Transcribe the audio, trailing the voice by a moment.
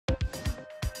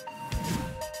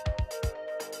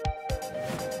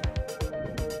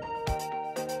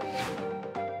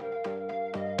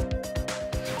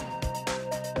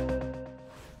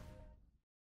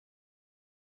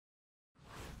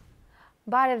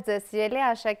Բարև ձեզ սիրելի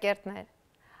աշակերտներ,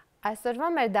 այսօրվա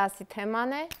մեր դասի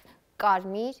թեման է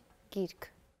կարմիր գիրք։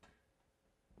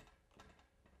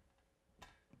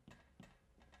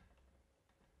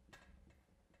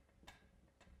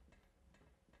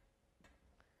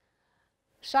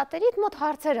 Շատերիդ մոտ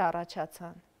հարցեր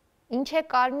առաջացան, ինչ է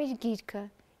կարմիր գիրքը,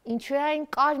 ինչու է այն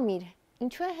կարմիր,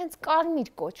 ինչու է հենց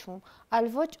կարմիր կոչվում,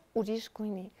 այլ ոչ ուրիշ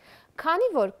գույնի,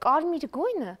 քանի որ կարմիր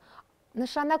գույնը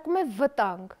նշանակում է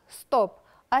վտանգ, ստոպ,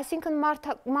 այսինքն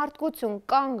մարդկություն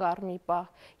կանգ առ մի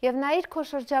պահ և նայիր քո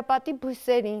շրջապատի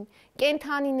բույսերին,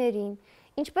 կենդանիներին,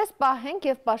 ինչպես պահենք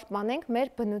և պաշտպանենք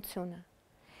մեր բնությունը։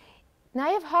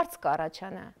 Նաև հարց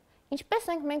կառաջանա, ինչպես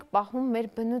ենք մենք պահում մեր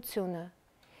բնությունը,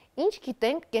 ինչ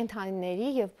գիտենք կենդանիների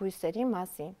և բույսերի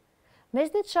մասին։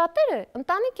 Մեզնից շատերը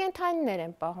ընտանի կենդանիներ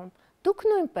են պահում, դուք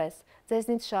նույնպես,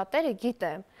 ձեզնից շատերը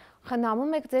գիտեմ,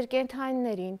 խնամում եք ձեր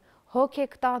կենդանիներին, հոգ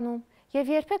եք տանում և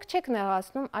երբեք չեք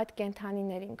նեղացնում այդ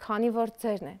կենդանիներին, քանի որ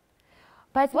ձերն են։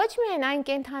 Բայց ոչ միայն այն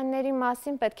կենդանիների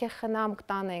մասին պետք է խնամք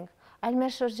տանենք, այլ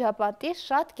մեր շրջապատի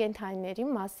շատ կենդանիների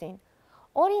մասին։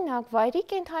 Օրինակ, վայրի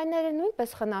կենդանիները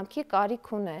նույնպես խնամքի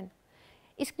կարիք ունեն։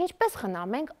 Իսկ ինչպես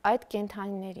խնամենք այդ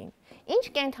կենդանիներին։ Ինչ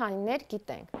կենդանիներ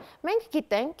գիտենք։ Մենք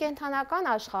գիտենք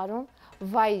կենդանական աշխարհում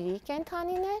վայրի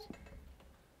կենդանիներ,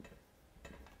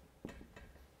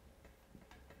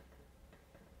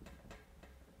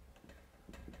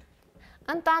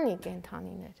 ընտանի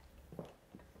կենդանիներ։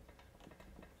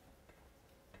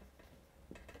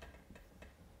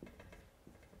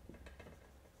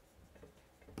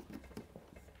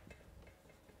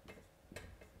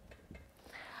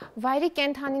 Վայրի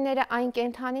կենդանիները այն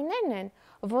կենդանիներն են,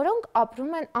 որոնք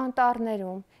ապրում են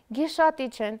անտառներում,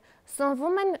 գիշատիչ են,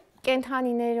 սնվում են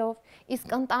կենդանիներով,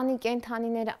 իսկ ընտանի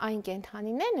կենդանիները այն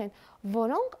կենդանիներն են,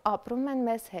 որոնք ապրում են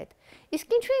մեզ հետ։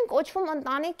 Իսկ ինչու են կոչվում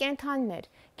ընտանի կենդանիներ։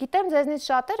 Գիտեմ ձեզնից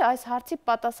շատերը այս հարցի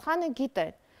պատասխանը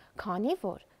գիտեն, քանի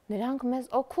որ նրանք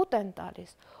մեզ օգուտ են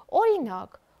տալիս։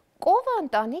 Օրինակ, կովը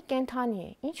ընտանի կենդանի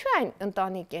է։ Ինչու է այն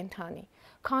ընտանի կենդանի։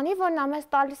 Քանի որ նա մեզ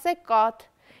տալիս է կաթ,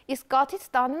 իսկ կաթից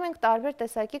ստանում ենք տարբեր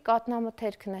տեսակի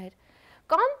կաթնամթերքներ,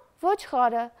 կամ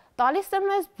ոչխարը տալիս է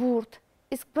մեզ բուրդ,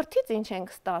 իսկ բրդից ինչ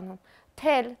ենք ստանում,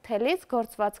 թել, թելից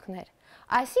գործվածքներ։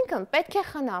 Այսինքն պետք է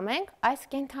խնամենք այս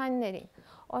կենդանիներին։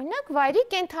 Օրինակ վայրի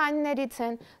կենդանիներից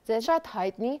են ձեզ շատ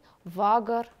հայտնի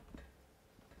վագր,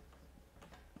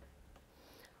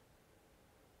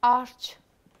 արջ,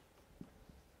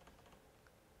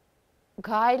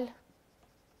 գայլ,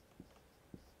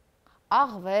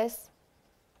 աղվես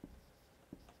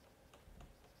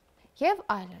և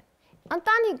այլն։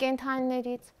 Ընտանի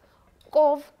կենդանիներից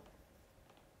կով,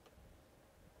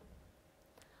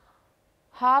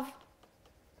 հավ,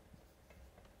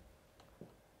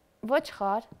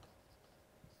 ոչխար,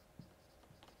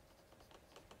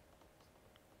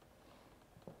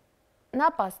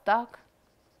 նապաստակ,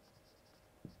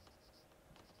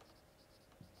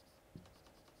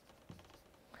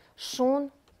 շուն,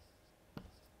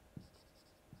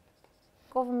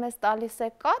 կովը մեզ տալիս է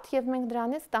կաթ և մենք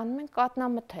դրանից ստանում ենք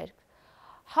կաթնամթերք,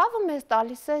 հավը մեզ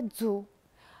տալիս է ձու,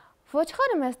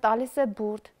 ոչխարը մեզ տալիս է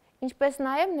բուրդ, ինչպես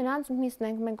նաև նրանց միսն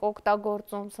ենք մենք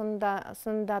օգտագործում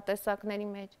սննդատեսակների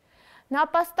մեջ։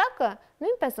 Նապաստակը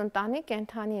նույնպես ընտանի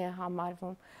կենդանի է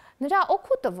համարվում։ Նրա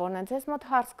օգուտը որն է, ձեզ մոտ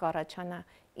հարց կառաջանա։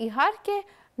 Իհարկե,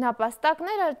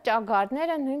 նապաստակները,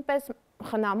 ճագարները նույնպես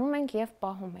խնամում ենք և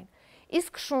պահում ենք։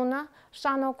 Իսկ շունը,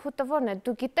 շան օգուտը որն է,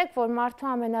 դուք գիտեք, որ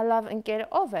մարդու ամենալավ ընկերը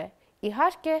ով է։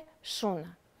 Իհարկե, շունը։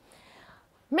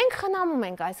 Մենք խնամում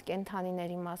ենք այս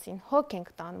կենդանիների մասին, հոգ ենք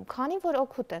տանում, քանի որ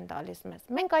օգուտ են տալիս մեզ,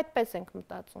 մենք այդպես ենք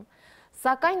մտածում,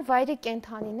 սակայն վայրի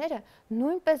կենդանիները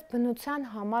նույնպես բնության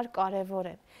համար կարևոր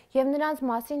են և նրանց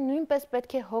մասին նույնպես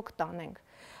պետք է հոգ տանենք։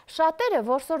 Շատերը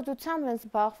որսորդությամբ են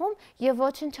զբաղվում և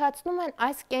ոչնչացնում են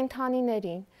այս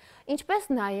կենդանիներին, ինչպես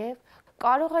նաև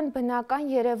կարող են բնական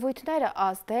երևույթները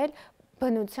ազդել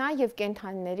բնության և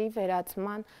կենդանիների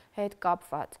վերացման հետ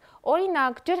կապված։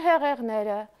 Օրինակ,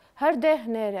 ջրհեղեղները,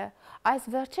 հրդեհները, այս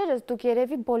վերջերս դուք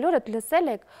երևի բոլորդ լսել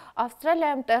եք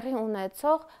Ավստրալիայում տեղի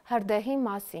ունեցող հրդեհի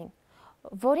մասին,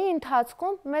 որի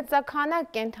ընթացքում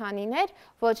մեծաքանակ կենդանիներ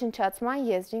ոչնչացման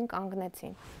եզրին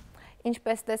կանգնեցին։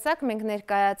 Ինչպես տեսակ, մենք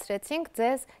ներկայացրեցինք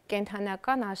ձեզ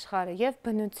կենդանական աշխարհը և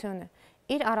բնությունը,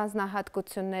 իր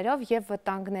առանձնահատկություններով և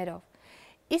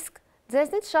վտանգներով։ Իսկ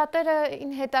ձեզնից շատերին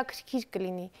հետաքրքիր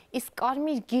կլինի, իսկ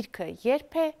կարմիր գիրքը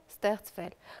երբ է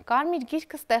ստեղծվել։ Կարմիր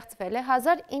գիրքը ստեղծվել է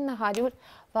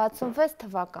 1966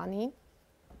 թվականին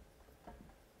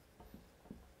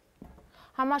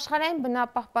Համաշխարհային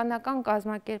բնապահպանական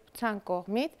կազմակերպության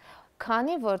կողմից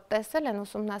քանի որ տեսել են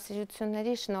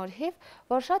ուսումնասիրությունների շնորհիվ,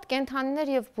 որ շատ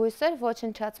կենդանիներ եւ բույսեր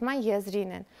ոչնչացման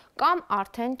եզրին են կամ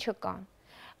արդեն չկան։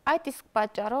 Այդ իսկ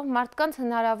պատճառով մարդկանց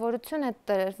հնարավորություն է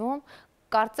տրվում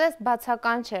կարծես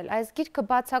բացականչել, այս գիրքը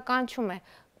բացականչում է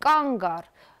կանգ առ,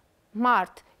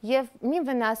 մարդ եւ մի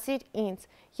վնասիր ինձ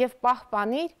եւ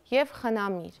պահպանիր եւ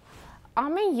խնամիր։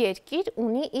 Ամեն երկիր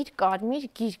ունի իր կարմիր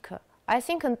գիրքը,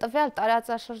 այսինքն տվյալ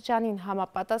տարածաշրջանին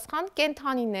համապատասխան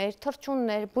կենդանիներ,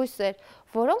 թռչուններ, բույսեր,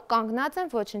 որոնք կանգնած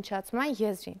են ոչնչացման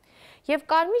եզրին։ Եվ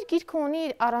կարմիր գիրքը ունի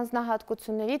իր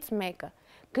առանձնահատկություններից մեկը։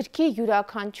 Գրքի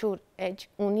յուրաքանչյուր էջ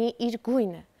ունի իր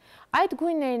գույնը։ Այդ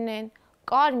գույներն են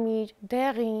կարմիր,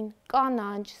 դեղին,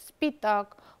 կանաչ,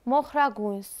 սպիտակ,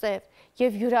 մոխրագույն, սև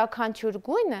եւ յուրաքանչյուր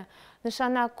գույնը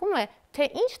նշանակում է, թե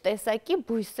ինչ տեսակի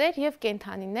բույսեր եւ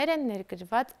կենդանիներ են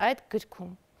ներգրված այդ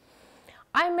գրքում։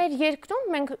 Այ մեր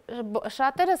երկրում մենք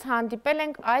շատերս հանդիպել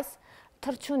ենք այս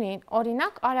թռչունին,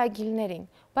 օրինակ արագիլներին,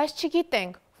 բայց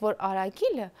չգիտենք, որ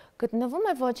արագիլը գտնվում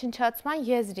է ոչնչացման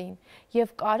եզրին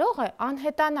եւ կարող է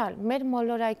անհետանալ մեր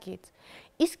մոլորակից։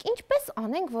 Իսկ ինչպես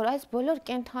անենք, որ այս բոլոր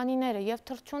կենդանիները եւ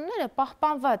թռչունները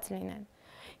պահպանված լինեն։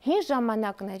 Հին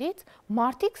ժամանակներից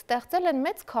մարդիկ ստեղծել են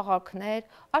մեծ քաղաքներ,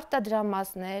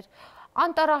 արտադրամասներ,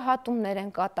 անտառահատումներ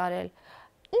են կատարել։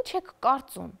 Ինչ եք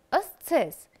կարծում, ըստ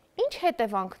ձեզ, ինչ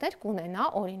հետևանքներ կունենա,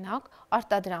 օրինակ,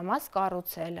 արտադրամաս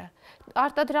կառուցելը։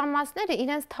 Արտադրամասները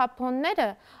իրենց թափոնները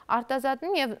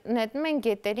արտազատում եւ նետում են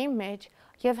գետերի մեջ,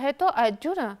 եւ հետո այդ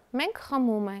ջուրը մենք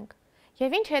խմում ենք։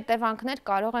 Եվ ինչ հետևանքներ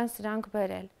կարող են սրանք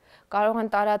բերել։ Կարող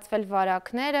են տարածվել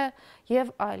վարակները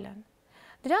եւ այլն։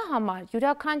 Դրա համար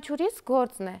յուրաքանչյուրիս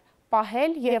գործն է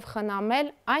պահել եւ խնամել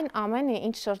այն ամենը,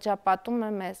 ինչ շրջապատում է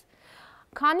մեզ։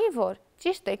 Քանի որ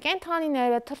ճիշտ է,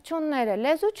 կենդանիները, թռչունները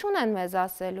լեզու չունեն մեզ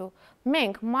ասելու,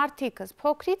 մենք մարդիկս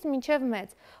փոքրից մինչև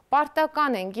մեծ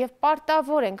պարտական ենք եւ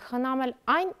պարտավոր ենք խնամել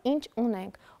այն, ինչ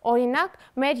ունենք։ Օրինակ,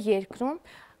 մեր երկրում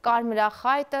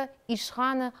կարմրախայտը,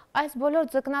 իշխանը, այս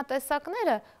բոլոր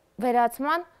ձկնատեսակները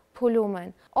վերացման փուլում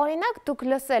են։ Օրինակ, դուք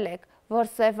լսել եք, որ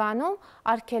Սևանում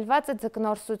արգելված է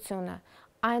ձկնորսությունը։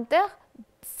 Այնտեղ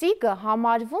սիգը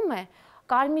համարվում է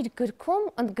կարմիր գրքում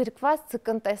ընդգրկված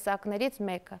ձկնտեսակներից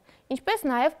մեկը, ինչպես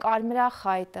նաև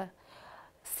կարմրախայտը։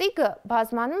 Սիգը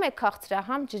բազմանում է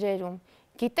քաղցրահամ ջրերում։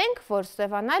 Գիտենք, որ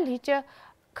Սևանա լիճը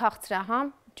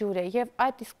քաղցրահամ ջուր է եւ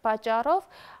այդ իսկ պատճառով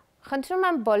խնդրում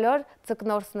եմ բոլոր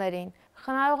ձկնորսներին,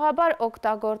 խնայողաբար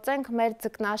օգտագործենք մեր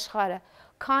ձկնաշխարհը,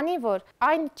 քանի որ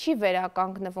այն չի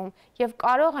վերականգնվում եւ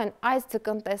կարող են այս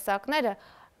ձկնտեսակները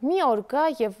մի օր գա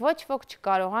եւ ոչ ոք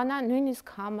չկարողանա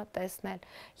նույնիսկ համը տեսնել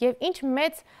եւ ինչ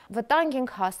մեծ վտանգ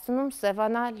ենք հասցնում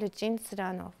Սևանա լճին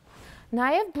սրանով։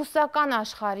 Նաեւ բուսական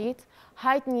աշխարհից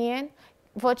հայտնի են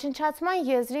ոչնչացման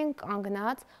եզրին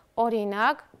կանգնած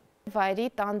օրինակ վայրի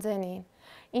տանձենին,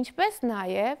 ինչպես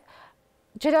նաեւ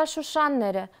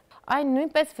ջրաշուշանները, այն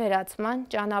նույնպես վերացման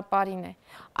ճանապարհին է։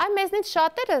 Այն մեզնից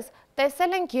շատերս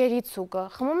տեսել ենք երիցուկը,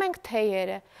 խմում ենք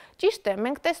թեյերը։ Ճիշտ է,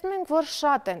 մենք տեսնում ենք, որ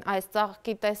շատ են այս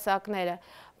ծաղկի տեսակները,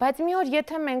 բայց մի օր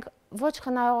եթե մենք ոչ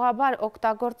խնայողաբար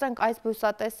օգտագործենք այս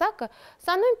բուսատեսակը,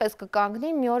 սա նույնպես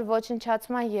կկանգնի մի օր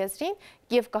ոչնչացման եզրին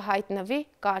եւ կհայտնվի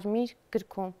կարմիր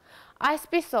գրքում։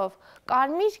 Այսպիսով,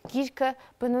 կարմիր գիրքը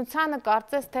բնությանը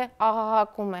կարծես թե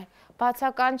աղաղակում է,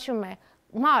 բացականչում է.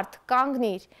 Մարդ,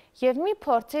 կանգնիր եւ մի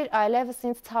փորձիր այլևս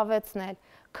ինձ ցավեցնել,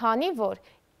 քանի որ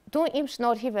դու իմ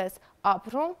շնորհիվ ես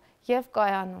ապրում եւ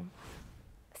կայանում։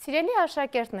 Սիրելի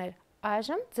աշակերտներ,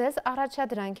 այժմ ձեզ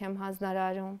առաջադրանք եմ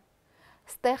հանձնարարում։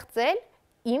 Ստեղծել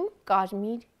իմ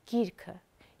կարմիր գիրքը։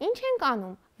 Ինչ ենք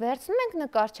անում։ Վերցնում ենք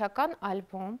նկարչական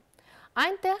ալբոմ,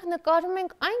 այնտեղ նկարում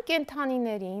ենք այն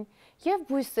կենդանիներին եւ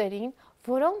բույսերին,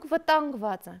 որոնք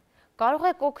վտանգված են։ Կարող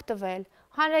եք օգտվել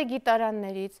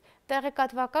հանրագիտարաններից,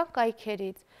 տեղեկատվական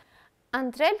կայքերից,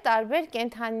 ընտրել տարբեր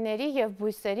կենդանիների եւ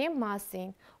բույսերի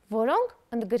մասին, որոնք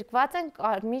ընդգրկված են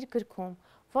կարմիր գրքում,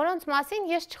 որոնց մասին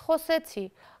ես չխոսեցի։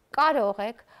 Կարող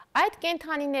եք այդ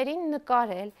կենդանիներին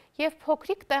նկարել եւ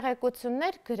փոքրիկ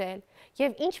տեղեկություններ գրել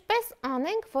եւ ինչպես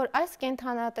անենք, որ այս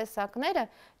կենդանատեսակները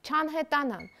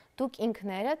չանհետանան, դուք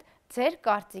ինքներդ ձեր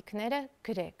կարծիքները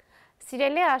գրեք։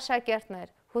 Սիրելի աշակերտներ,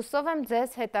 հուսով եմ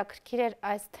ձեզ հետաքրքիր էր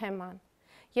այս թեման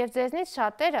եւ ձեզնից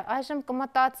շատերը այժմ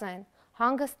կմտածեն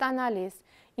հանգստանալիս,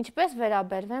 ինչպես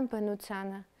վերաբերվեն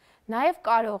բնությանը։ Նաեւ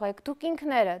կարող եք դուք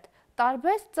ինքներդ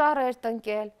տարբեր ծառեր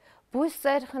տնկել,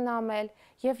 բույսեր խնամել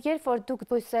եւ երբ որ դուք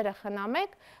բույսերը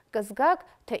խնամեք, կզգաք,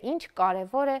 թե ինչ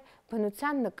կարեւոր է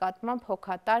բնության նկատմամբ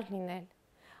հոգատար լինել։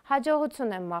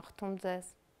 Հաջողություն եմ մաղթում ձեզ։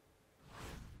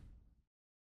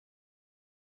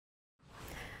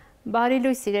 Բարի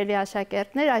լույս սիրելի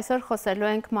աշակերտներ, այսօր խոսելու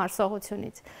ենք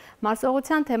մարսողությունից։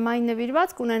 Մարսողության թեմային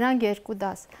նվիրված կունենանք երկու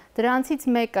դաս։ Դրանցից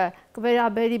մեկը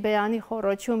կվերաբերի բերանի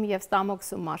խոռոչում եւ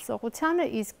ստամոքսում մարսողությանը,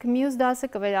 իսկ մյուս դասը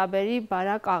կվերաբերի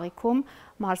բարակ աղիքում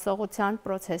մարսողության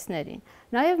պրոցեսներին։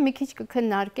 Նաեւ մի քիչ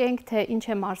կքննարկենք, թե ինչ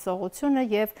է մարսողությունը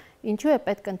եւ ինչու է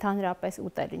պետք ընդհանրապես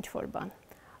ուտել ինչ-որ բան։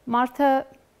 Մարդը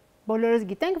բոլորս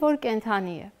գիտենք, որ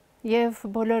կենդանի է։ Եվ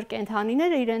բոլոր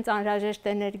կենդանիները իրենց անհրաժեշտ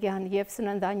էներգիան եւ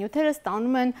սննդանյութերը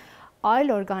ստանում են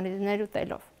այլ օրգանիզմներ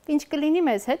ուտելով։ Ինչ կլինի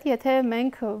մեզ հետ, եթե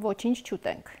մենք ոչինչ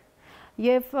չուտենք։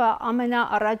 Եվ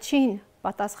ամենաառաջին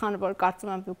պատասխանը, որ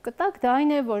կարծում եմ դուք կտաք, դա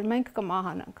այն է, որ մենք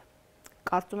կմահանանք։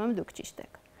 Կարծում եմ դուք ճիշտ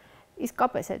եք։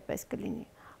 Իսկապես այդպես կլինի։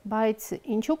 Բայց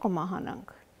ինչու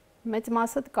կմահանանք։ Մեծ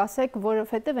մասը կասեք,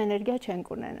 որովհետեւ էներգիա չենք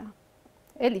ունենա։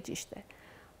 Էլի ճիշտ է։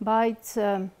 Բայց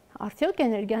արդյոք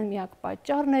էներգիան միակ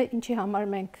պատճառն է, ինչի համար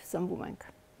մենք սնվում ենք։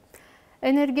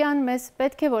 Էներգիան մեզ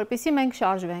պետք է, որպեսզի մենք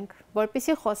շարժվենք,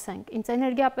 որպեսզի խոսենք։ Ինձ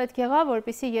էներգիա պետք եղա,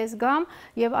 որպեսզի ես գամ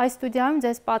եւ այս ստուդիայում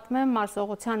ձեզ պատմեմ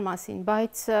մարսողության մասին,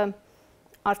 բայց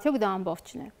արդյոք դա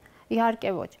ամբողջն է։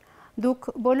 Իհարկե ոչ։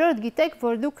 Դուք բոլորդ գիտեք,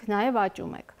 որ դուք նաեւ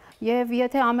աճում եք։ Եվ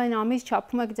եթե ամեն ամիս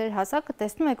չափում եք ձեր հասակը,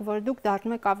 տեսնում եք, որ դուք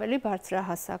դառնում եք ավելի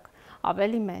բարձրահասակ,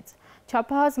 ավելի մեծ։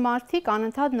 Չափահաս մարդիկ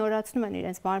անընդհատ նորացնում են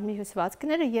իրենց մարմնի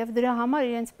հյուսվածքները եւ դրա համար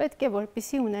իրենց պետք է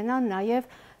որպեսզի ունենան նաեւ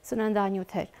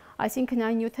սննդանյութեր, այսինքն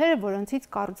այն նյութերը, որոնցից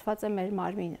կառուցված է մեր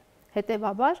մարմինը։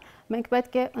 Հետևաբար, մենք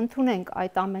պետք է ընդունենք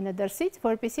այդ ամենը դրսից,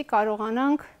 որպեսզի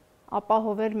կարողանանք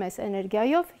ապահովել մեզ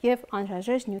էներգիայով եւ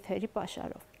անհրաժեշտ նյութերի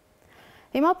պաշարով։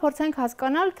 Հիմա փորձենք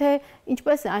հասկանալ, թե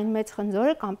ինչպես է այն մեծ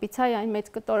խնձորը կամ պիցայի այն մեծ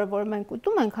կտորը, որ մենք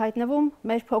ուտում ենք, հայտնվում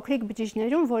մեր փոքրիկ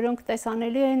բջիջներում, որոնք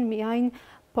տեսանելի են միայն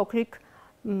փոքրիկ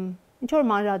ինչ-որ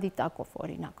մանրադիտակով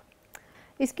օրինակ։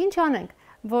 Իսկ ինչ անենք,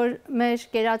 որ մեր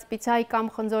կերած պիցայի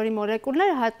կամ խնձորի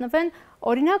մոլեկուլները հայտնվեն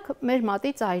օրինակ մեր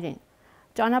մատի ծայրին։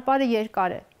 Ճանապարհը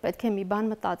երկար է, պետք է մի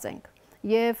բան մտածենք։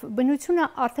 Եվ բնությունը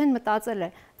արդեն մտածել է,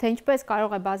 թե ինչպես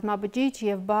կարող է բազմաբջիջ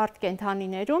եւ բարդ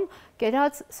կենդանիներում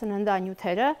կերած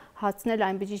սննդանյութերը հասցնել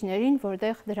այն բջիջներին,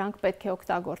 որտեղ դրանք պետք է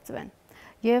օգտագործվեն։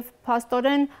 Եվ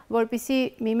փաստորեն, որpիսի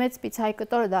մի մեծ պիցայի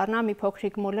կտորը դառնա մի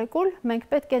փոքրիկ մոլեկուլ, մենք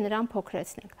պետք է նրան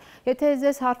փոքրեցնենք։ Եթե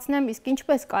ձեզ հարցնեմ, իսկ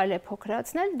ինչպես կարելի է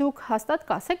փոքրացնել, դուք հաստատ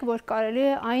կասեք, որ կարելի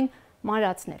է այն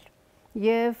մանրացնել։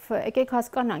 Եվ եկեք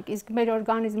հասկանանք, իսկ մեր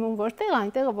օրգանիզմում որտեղ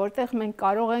այնտեղը, որտեղ մենք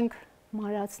կարող ենք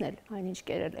մանրացնել այնինչ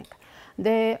կերել ենք։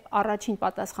 Դե առաջին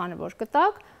պատասխանը, որ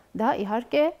կտակ, դա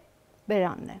իհարկե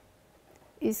բերանն է։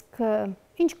 Իսկ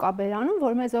ինչ կա բերանում,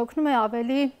 որ մեզ օգնում է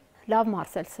ավելի լավ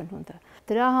մարսել սնունդը։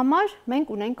 Դրա համար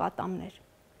մենք ունենք ատամներ։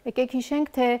 Եկեք հիշենք,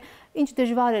 թե ինչ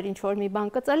դժվար էր ինչ-որ մի բան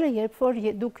կծելը, երբ որ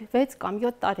դուք 6 կամ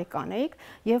 7 տարեկան էիք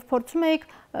եւ փորձում էիք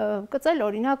կծել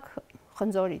օրինակ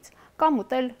խնձորից կամ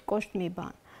ուտել կոշտ մի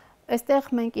բան։ Այստեղ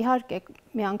մենք իհարկե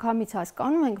միանգամից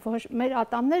հասկանում ենք, որ մեր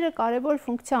ատամները կարևոր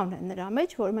ֆունկցիա ունեն նրա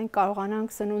մեջ, որ մենք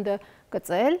կարողանանք սնունդը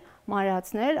կծել,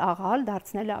 մանրացնել, աղալ,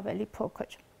 դարձնել ավելի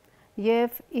փոքր։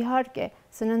 Եվ իհարկե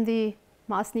սննդի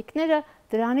մասնիկները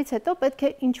դրանից հետո պետք է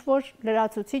ինչ-որ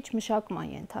լրացուցիչ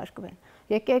մշակման ենթարկվեն։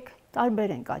 Եկեք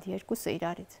տարբերենք այդ երկուսը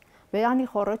իրարից։ Բերանի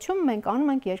խոռոչում մենք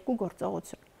անում ենք երկու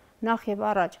գործողություն։ Նախ եւ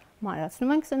առաջ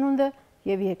մանրացնում ենք սնունդը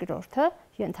եւ երկրորդը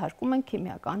ենթարկում ենք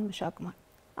քիմիական մշակման։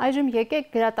 Այժմ եկեք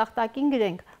գրատախտակին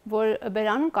գրենք, որ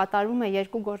բերանում կատարվում է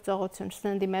երկու գործողություն՝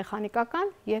 սննդի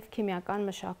մեխանիկական եւ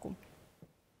քիմիական մշակում։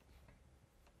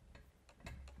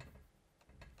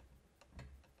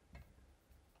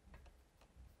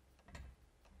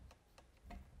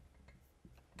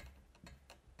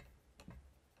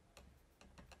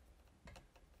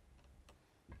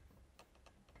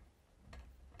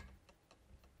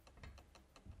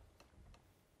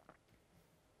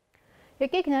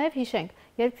 Եկեք նաև հիշենք,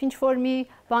 երբ ինչ-որ մի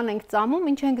բան ենք ծամում,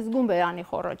 ինչ ենք զգում բերանի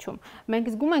խոռոչում։ Մենք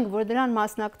զգում ենք, որ դրան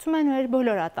մասնակցում են մեր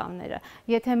բոլոր ատամները։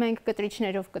 Եթե մենք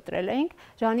կտրիչներով կտրել էինք,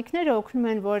 ժանիքները օգնում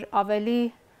են, որ ավելի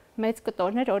մեծ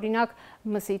կտորներ, օրինակ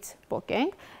մսից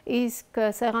պոկենք, իսկ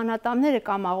սեղանատամները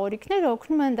կամ աղորիկները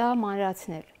օգնում են դա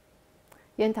մանրացնել։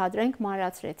 Ենթադրենք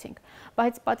մանրացրեցինք,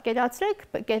 բայց պատկերացրեք,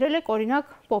 կերել եք օրինակ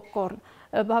պոպկորն,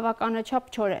 բավականաչափ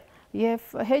չոր է։ Եվ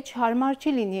հեչ հարմար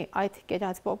չի լինի այդ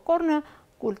կերած պոպկորնը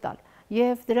կուլ տալ։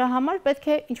 Եվ դրա համար պետք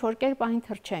է ինչ-որ կերպ այն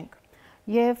թրջենք։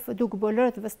 Եվ դուք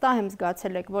բոլորդ վստահ եմ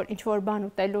զգացել եք, որ ինչ-որ բան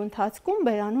ուտելու ընթացքում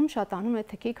բերանում շատանում է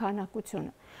թքի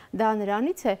քանակությունը։ Դա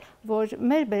նրանից է, որ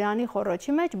մեր բերանի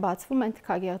խոռոչի մեջ բացվում են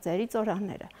թքագեղձերի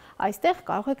ծորանները։ Այստեղ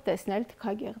կարող եք տեսնել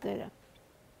թքագեղձերը։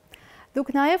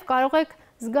 Դուք նաև կարող եք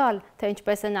զգալ, թե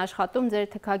ինչպես են աշխատում ձեր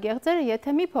թքագեղձերը,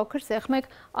 եթե մի փոքր սեղմեք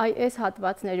այս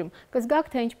հատվածներում,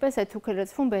 կզգաք, թե ինչպես է թուքը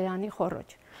լցվում բերանի խոռոչ։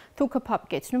 Թուքը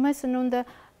փափկեցնում է սնունդը,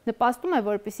 նպաստում է,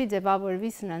 որպեսզի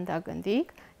ձևավորվի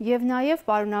սննդագնդիկ եւ նաեւ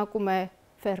պարունակում է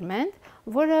ֆերմենտ,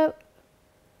 որը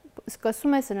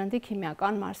սկսում է սննդի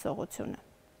քիմիական մարսողությունը։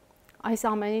 Այս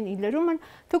ամենին իլրումն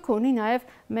թուքը ունի նաեւ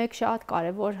մեկ շատ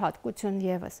կարեւոր հատկություն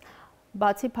եւս։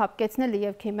 Բացի փափկեցնելը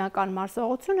եւ քիմիական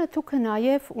մարսողությունը, թուքը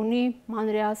նաեւ ունի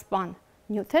մանրեասպան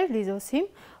նյութեր, լիզոսիմ,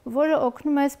 որը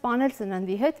օգնում է սպանել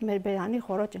սննդի հետ մեր բերանի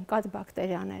խոռոչ ընկած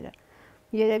բակտերիաները։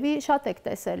 Երևի շատ եք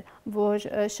տեսել, որ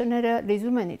շները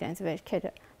լիզում են իրենց վերքերը,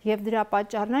 եւ դրա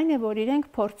պատճառն այն է, որ իրենք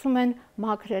փորձում են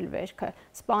մաքրել վերքը,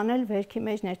 սպանել վերքի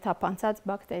մեջ ներթափանցած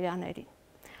բակտերիաներին։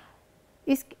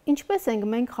 Իսկ ինչպես ենք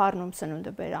մենք խառնում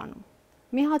սնունդը բերանում։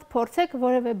 Մի հատ փորձեք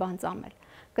որևէ բան ծամել։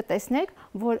 Կտեսնեք,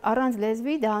 որ առանց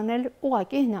լեզվի դա անել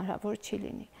ուղղակի հնարավոր չի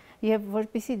լինի։ Եվ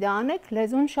որպեսզի դա անեք,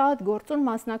 լեզուն շատ գործուն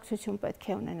մասնակցություն պետք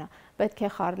է ունենա։ Պետք է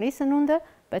խառնի սնունդը,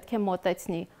 պետք է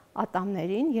մոտեցնի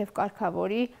ատամներին եւ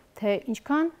կարգավորի, թե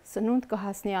ինչքան սնունդ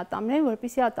կհասնի ատամներին,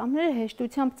 որպեսզի ատամները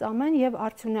հեշտությամբ ծամեն եւ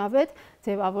արդյունավետ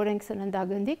ձևավորենք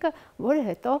սննդագնդիկը, որը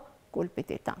հետո կուլ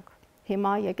պիտի տանք։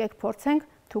 Հիմա եկեք փորձենք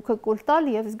թուքը կուլ տալ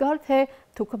եւ զգալ, թե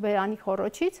թուքը բերանի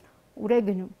խոռոչից ուր է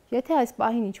գնում։ Եթե այս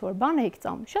պահին ինչ-որ բան եք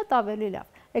ծամում, շատ ավելի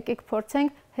լավ։ Եկեք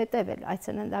փորձենք հետևել այդ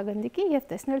սննդագնդիկին եւ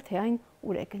տեսնել, թե այն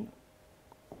ուր է գնում։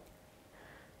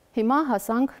 Հիմա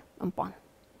հասանք ըմպան։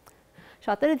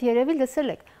 Շատերդ երևի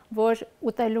լսել եք, որ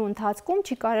ուտելու ընթացքում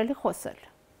չի կարելի խոսել։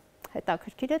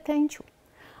 Հետաքրքիր է, թե ինչու։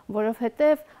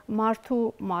 Որովհետեւ մարդու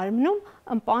մարմնում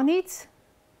ըմպանից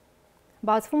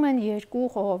բացվում են երկու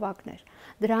խողովակներ։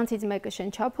 Դրանցից մեկը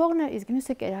շնչափողն է, իսկ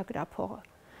մյուսը կերակրափողը։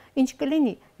 Ինչ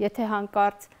կլինի, եթե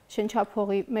հանկարծ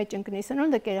շնչափողի մեջ ընկնի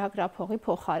սնունդը կերակրափողի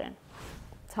փոխարեն։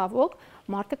 Ցավոք,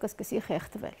 մարդը կսկսի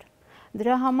խեղդվել։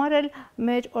 Դրա համար էլ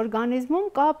մեր օրգանիզմում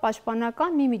կա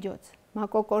պաշտպանական մի միջոց՝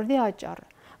 մակոկորդի աճառը,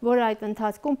 որը այդ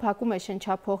ընթացքում փակում է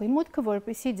շնչափողի մուտքը,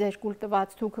 որպեսզի ձեր կուլ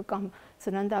տված թուքը կամ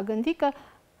սննդագնդիկը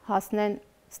հասնեն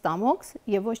ստամոքս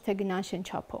եւ ոչ թե գնան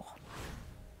շնչափող։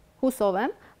 Հուսով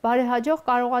եմ, բարեհաջող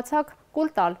կարողացաք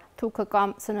կուլ տալ թուքը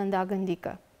կամ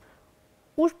սննդագնդիկը։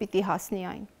 Ուր պիտի հասնի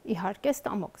այն, իհարկե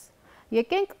ստամոքս։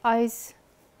 Եկենք այս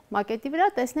մակետի վրա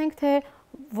տեսնենք, թե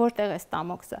որտեղ է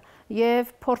ստամոքսը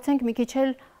եւ փորձենք մի քիչ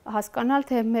էլ հասկանալ,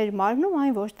 թե մեր մարմնում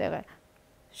այն որտեղ է։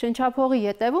 Շնչափողի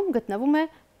ետևում գտնվում է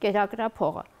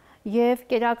կերակրափողը եւ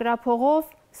կերակրափողով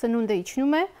սնունդը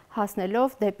իջնում է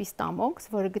հասնելով դեպի ստամոքս,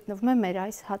 որը գտնվում է մեր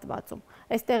այս հատվածում։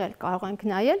 Այստեղ էլ կարող ենք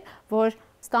նայել, որ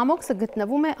ստամոքսը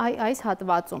գտնվում է այս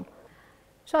հատվածում։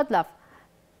 Շատ լավ։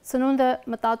 Սնունդը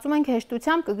մտածում ենք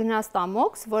հեշտությամբ կգնա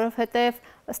ստամոքս, որովհետև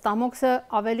ստամոքսը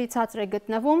ավելի ցածր է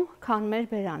գտնվում, քան մեր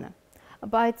բերանը։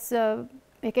 Բայց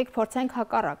եկեք փորձենք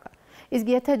հակառակը։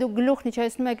 Իսկ եթե դուք գլուխն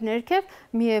իջեցնում եք ներքև,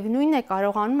 միևնույն է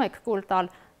կարողանում եք կուլ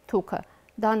տալ թուքը։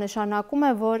 Դա նշանակում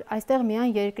է, որ այստեղ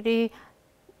միայն երկրի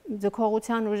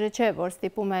ձգողության ուժը չէ, որ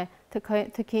ստիպում է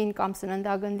թքին կամ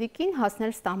սննդագնդիկին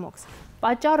հասնել ստամոքս։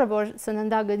 Պատճառը, որ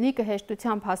սննդագնդիկը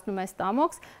հեշտությամբ հասնում է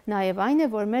ստամոքս, նաև այն է,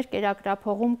 որ մեր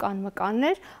կերակրափողում կան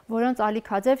մկաններ, որոնց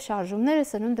ալիքաձև շարժումները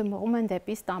սնունդը մղում են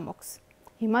դեպի ստամոքս։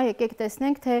 Հիմա եկեք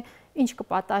տեսնենք, թե ինչ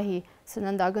կպատահի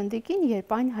սննդագնդիկին,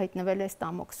 երբ այն հայտնվել է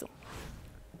ստամոքսում։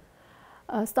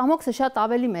 Ստամոքսը շատ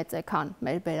ավելի մեծ է, քան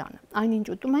մեր բերանը։ Այնինչ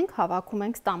ուտում ենք, հավաքում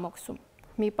ենք ստամոքսում։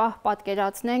 Մի պահ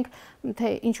պատկերացնենք,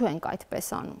 թե ինչու ենք այդպես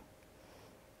անում։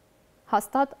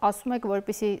 Հաստատ ասում եք,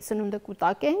 որպեսզի սնունդը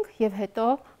կուտակենք եւ հետո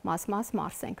մաս-մաս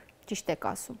մարսենք, ճիշտ եք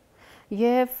ասում։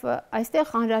 Եվ այստեղ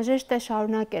անհրաժեշտ է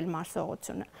շարունակել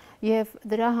մարսողությունը։ Եվ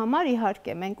դրա համար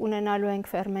իհարկե մենք ունենալու ենք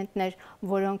ֆերմենտներ,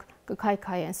 որոնք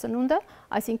կքայքայեն սնունդը,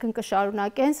 այսինքն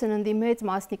կշարունակեն սննդի մեծ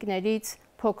մասնիկներից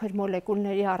փոքր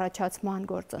մոլեկուլների առաջացման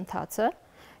գործընթացը։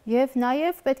 Եվ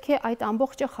նաև պետք է այդ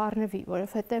ամբողջը խառնվի,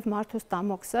 որովհետև մարդու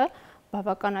ստամոքսը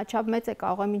բավականաչափ մեծ է,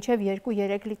 կարող է մինչև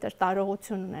 2-3 լիտր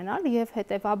տարողություն ունենալ եւ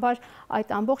հետեւաբար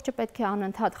այդ ամբողջը պետք է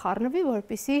անընդհատ խառնվի,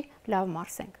 որպեսզի լավ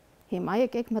մարսենք։ Հիմա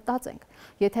եկեք մտածենք,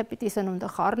 եթե պիտի սնունդը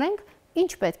խառնենք,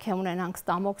 ինչ պետք է ունենանք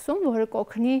ստամոքսում, որը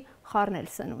կօգնի խառնել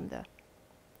սնունդը։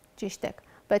 Ճիշտ եք,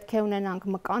 պետք է ունենանք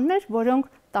մկաններ,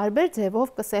 որոնք տարբեր ձևով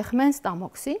կսեղմեն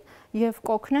ստամոքսին եւ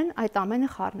կօգնեն այդ ամենը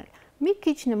խառնել։ Մի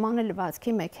քիչ նման է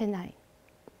լվացքի մեքենային։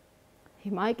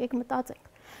 Հիմա եկեք մտածենք,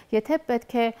 եթե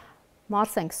պետք է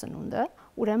մարսենք սնունդը,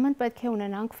 ուրեմն պետք է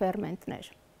ունենանք ֆերմենտներ։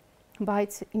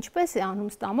 Բայց ինչպես է անում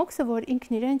ստամոքսը, որ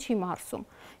ինքն իրեն չի մարսում։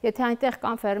 Եթե այնտեղ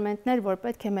կան ֆերմենտներ, որ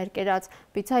պետք է մեր կերած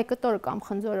պիցայի կտորը կամ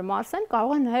խնձորը մարսեն,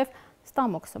 կարող է նաև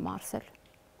ստամոքսը մարսել։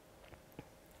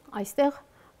 Այստեղ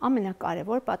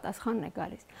ամենակարևոր պատասխանն է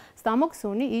գալիս։ Ստամոքսը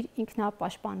ունի իր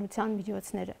ինքնապաշտպանության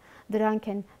միջոցները։ Դրանք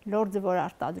են լորձը, որ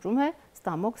արտադրում է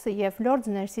ստամոքսը, եւ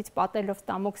լորձը ներսից պատելով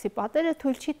ստամոքսի պատերը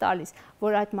թույլ չի տալիս,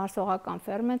 որ այդ մարսողական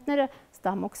ֆերմենտները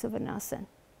ստամոքսը վնասեն։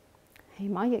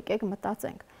 Հիմա եկեք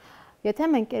մտածենք։ Եթե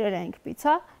մենք կերել ենք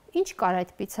պիցա, ինչ կար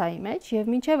այդ պիցայի մեջ եւ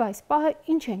մինչեւ այս պահը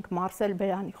ինչ ենք մարսել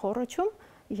բերանի խոռոչում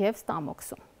եւ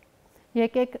ստամոքսում։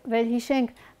 Եկեք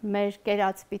վերհիշենք մեր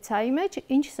կերած պիցայի մեջ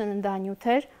ինչ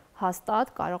սննդանյութեր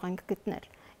հաստատ կարող ենք գտնել։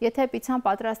 Եթե պիցան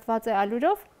պատրաստված է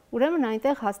ալյուրով, ուրեմն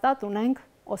այնտեղ հաստատ ունենք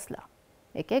օսլա։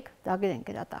 Եկեք դա գրենք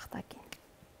գրատախտակին։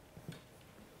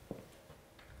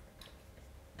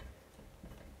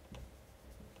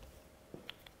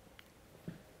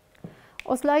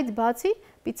 Օսլայից բացի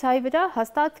պիցայի վրա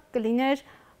հաստատ կլիներ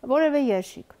որևէ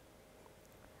երշիկ։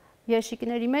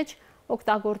 Երշիկների մեջ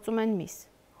օգտագործում են միս,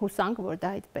 հուսանք, որ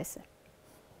դա այդպես է։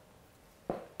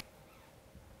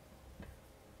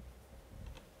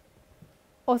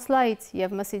 Օսլայից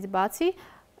եւ մսից բացի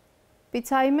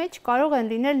պիցայի մեջ կարող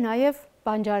են լինել նաեւ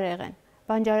բանջարեղեն։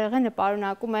 Բանջարեղենը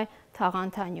պարունակում է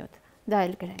թաղանթանյութ, դա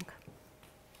էլ գրենք։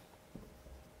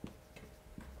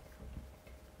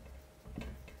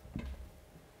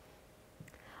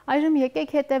 Այժմ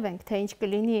եկեք հետևենք, թե ինչ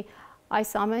կլինի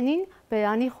այս ամենին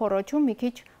բերանի խոռոչում մի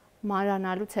քիչ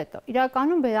մանրանալուց հետո։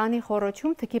 Իրականում բերանի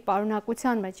խոռոչում թքի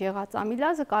պարունակության մեջ եղած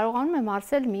ամիլազը կարողանում է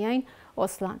մարսել միայն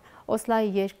օսլան։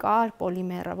 Օսլայի երկար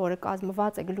պոլիմերը, որը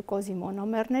կազմված է գլյուկոզի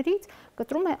մոնոմերներից,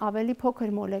 կտրում է ավելի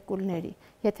փոքր մոլեկուլների։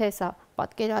 Եթե սա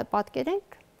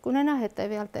պատկերենք, կունենա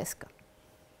հետևյալ տեսքը։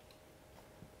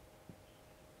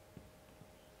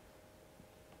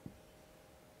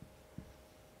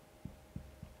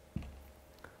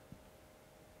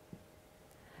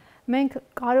 Մենք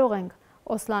կարող ենք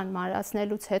օսլան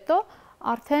մանրացնելուց հետո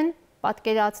արդեն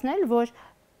պատկերացնել, որ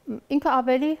ինքը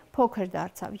ավելի փոքր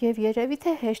դարձավ եւ երևի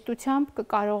թե հեշտությամբ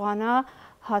կկարողանա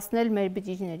հասնել մեր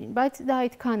բջիջներին, բայց դա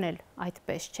այդքան էլ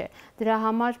այդպես չէ։ Դրա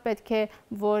համար պետք է,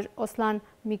 որ օսլան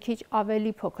մի քիչ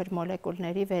ավելի փոքր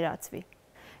մոլեկուլների վերածվի։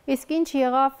 Իսկ ինչ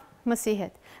եղավ մսի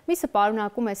հետ։ Միսը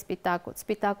պարունակում է սպիտակուց։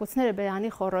 Սպիտակուցները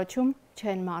բերանի խոռոչում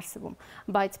չեն մարսվում,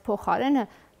 բայց փոխարենը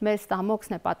մեր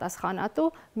ստամոքսն է պատասխանատու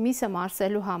միսը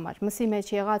մարսելու համար։ Մսի մեջ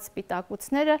եղած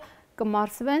սպիտակուցները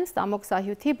կմարսվեն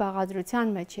ստամոքսահյութի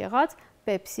բաղադրության մեջ եղած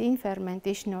պեպսին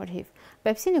ֆերմենտի շնորհիվ։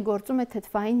 Պեպսինը գործում է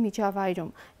թթվային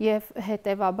միջավայրում եւ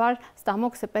հետեւաբար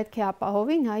ստամոքսը պետք է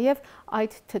ապահովի նաեւ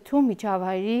այդ թթու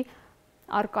միջավայրի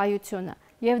արկայությունը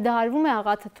եւ դա արվում է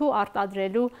աղաթթու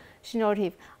արտադրելու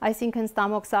շնորհիվ։ Այսինքն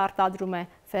ստամոքսը արտադրում է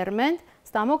ֆերմենտ,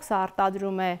 ստամոքսը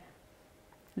արտադրում է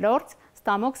լորձ,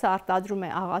 ստամոքսը արտադրում է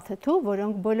աղաթթու,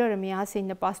 որոնք բոլորը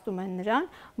միասին նպաստում են նրան,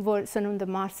 որ սնունդը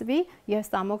մարսվի եւ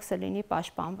ստամոքսը լինի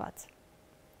պաշտպանված։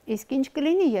 Իսկ ինչ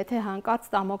կլինի, եթե հանկարծ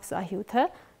ստամոքսահյութը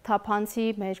թափանցի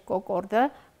մեր կոկորդը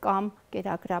կամ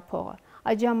կերակրափողը։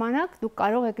 Այդ ժամանակ դուք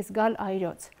կարող եք զգալ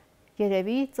այրոց։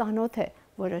 Երևի ծանոթ է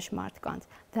որոշ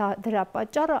մարդկանց։ Դրա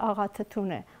պատճառը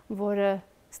աղաթթուն է, որը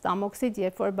ստամոքսից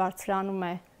երբ որ բարձրանում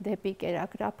է դեպի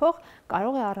կերակրափող,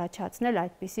 կարող է առաջացնել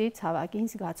այդպիսի ցավագին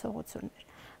զգացողություններ։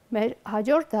 Մեր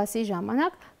հաջորդ դասի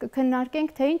ժամանակ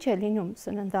կքննարկենք, թե ինչ է լինում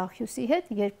սննդաղյուսի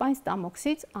հետ, երբ այն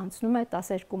ստամոքսից անցնում է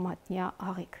 12 մատնյա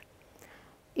աղիք։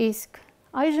 Իսկ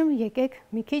այժմ եկեք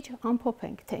մի քիչ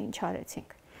ամփոփենք, թե ինչ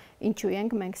արեցինք։ Ինչու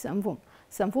ենք մենք սնվում։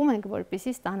 Սնվում ենք,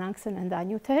 որպեսզի ստանանք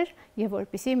սննդանյութեր եւ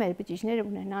որպեսզի մեր բջիջները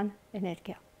ունենան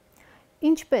էներգիա։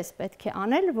 Ինչպես պետք է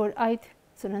անել, որ այդ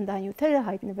սննդանյութերը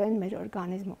հայտնվեն մեր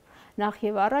օրգանիզմում։ Նախ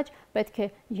եւ առաջ պետք է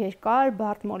երկար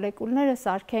բարդ մոլեկուլները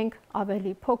սարքենք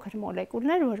ավելի փոքր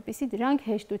մոլեկուլներ, որպեսզի դրանք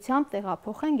հեշտությամբ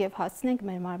տեղափոխենք եւ հասցնենք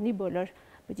մեր մարմնի բոլոր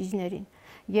բջիջներին։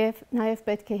 Եվ նաեւ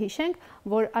պետք է հիշենք,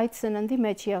 որ այդ սննդի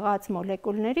մեջ եղած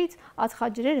մոլեկուլներից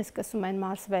ածխաջրերը սկսում են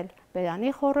մարսվել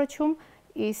բերանի խոռոչում,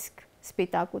 իսկ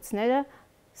սպիտակուցները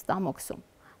ստամոքսում։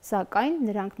 Սակայն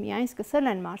նրանք միայն սկսել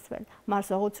են մարսվել։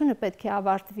 Մարսողությունը պետք է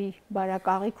ավարտվի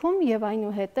բարակաղիքում եւ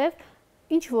այնուհետեւ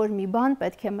ինչ որ մի բան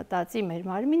պետք է մտածի մեր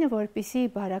մարմինը, որպեսզի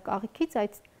բարակաղիքից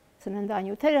այդ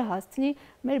սննդանյութերը հասցնի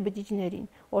մեր բջիջներին,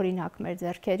 օրինակ մեր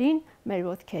ձեռքերին, մեր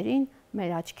ոտքերին,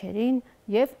 մեր աչքերին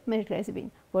եւ մեր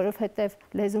լեզվին, որովհետեւ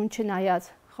լեզուն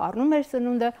չնայած խառնում էր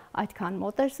սնունդը, այդքան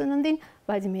մոտ էր սննդին,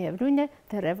 բայց միևնույն է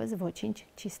դեռևս ոչինչ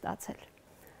չի ստացել։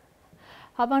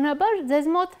 Հավանաբար ձեզ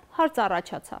մոտ հարց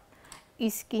առաջացավ։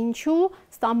 Իսկ ինչու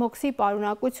ստամոքսի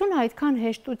պարունակությունը այդքան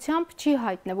հեշտությամբ չի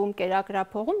հայտնվում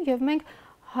կերակրափողում եւ մենք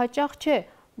հաճախ չէ,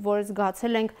 որ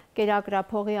զգացել ենք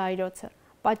կերակրափողի այրոցը։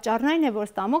 Պատճառն այն է,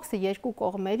 որ ստամոքսը երկու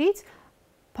կողմերից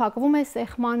փակվում է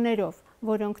սեղմաններով,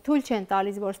 որոնք թույլ չեն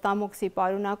տալիս, որ ստամոքսի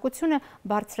պարունակությունը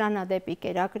բարձրանա դեպի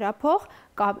կերակրափող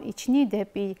կամ իջնի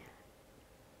դեպի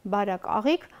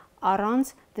բարակաղիք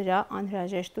առանց դրա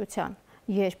անհրաժեշտության։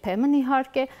 Երբեմն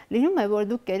իհարկե լինում է, որ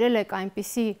դուք կերել եք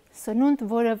այնպիսի սնունդ,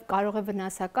 որը կարող է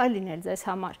վնասակար լինել ձեզ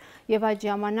համար, եւ այդ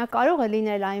ժամանակ կարող է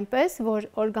լինել այնպես, որ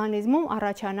օրգանիզմում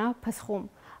առաջանա փսխում։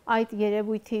 Այդ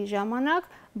երևույթի ժամանակ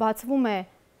բացվում է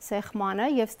սեղմանը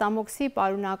եւ ստամոքսի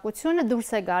պարունակությունը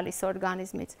դուրս է գալիս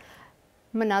օրգանիզմից։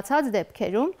 Մնացած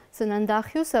դեպքերում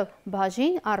սննդախյուսը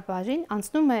բաժին առ բաժին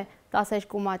անցնում է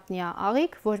 12 մատնյա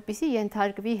աղիք, որպեսզի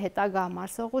ենթարկվի հետագա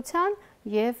մարսողության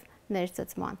եւ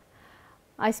ներծծման։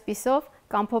 Այսպիսով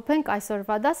կամփոփենք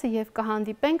այսօրվա դասը եւ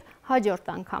կհանդիպենք հաջորդ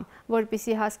անգամ,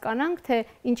 որպեսզի հասկանանք, թե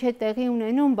ինչ է տեղի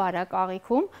ունենում բարակ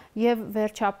աղիքում եւ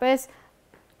վերջապես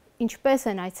ինչպես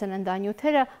են այդ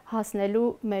սննդանյութերը հասնելու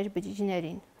մեր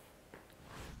բջիջներին։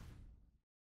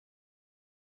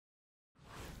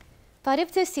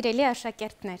 Բարև ձեզ սիրելի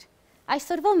աշակերտներ,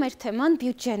 այսօրվա մեր թեման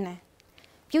բյուջեն է։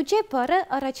 Բյուջե բառը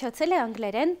առաջացել է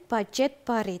անգլերեն budget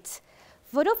բառից,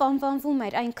 որով անվանվում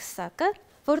էր այն քսակը,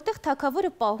 որտեղ թագավորը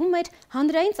պահում էր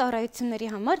հանրային ծառայությունների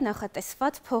համար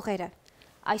նախատեսված փողերը։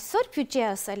 Այսօր բյուջե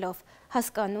ասելով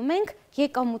հասկանում ենք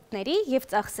եկամուտների եւ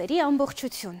ծախսերի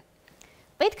ամբողջություն։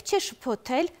 Պետք չէ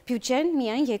շփոթել բյուջեն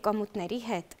միայն եկամուտների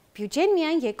հետ։ Բյուջեն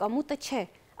միայն եկամուտը չէ,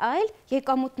 այլ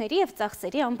եկամուտների եւ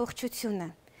ծախսերի ամբողջությունը։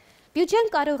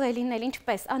 Բյուջեն կարող է լինել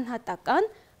ինչպես անհատական,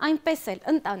 այնպես էլ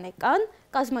ընտանեկան,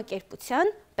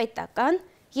 կազմակերպության, պետական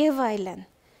եւ այլն։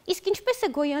 Իսկ ինչպես է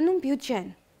գոյանում բյուջեն։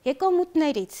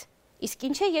 Եկամուտներից։ Իսկ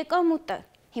ինչ է եկամուտը։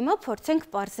 Հիմա փորձենք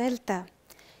պարզել դա։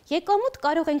 Եկամուտ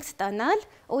կարող ենք ստանալ,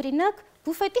 օրինակ,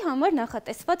 բուֆետի համար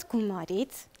նախատեսված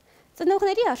գումարից,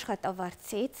 ծնողների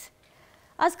աշխատավարձից,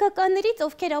 ազգականներից,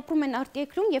 ովքեր ապրում են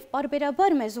արտերկրում եւ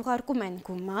պարբերաբար մեզ ուղարկում են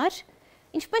գումար,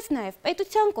 ինչպես նաեւ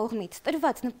պետության կողմից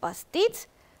տրված նպաստից,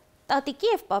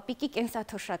 տատիկի եւ պապիկի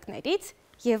կենսաթոշակներից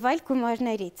եւ այլ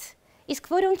գումարներից։ Իսկ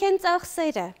որոնք են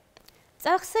ծախսերը։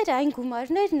 Ծախսերը այն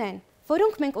գումարներն են,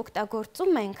 որոնք մենք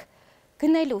օգտագործում ենք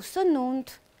գնելու սնունդ,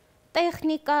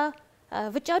 տեխնիկա,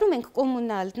 վճարում ենք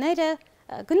կոմունալները,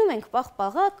 գնում ենք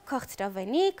պաղպաղակ,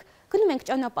 քաղցրավենիք, գնում ենք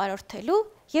ճանապարհորդելու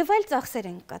եւ այլ ծախսեր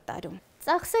ենք կատարում։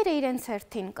 Ծախսերը իրենց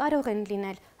հերթին կարող են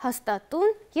լինել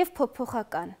հաստատուն եւ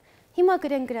փոփոխական։ Հիմա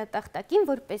գրենք գրատախտակին,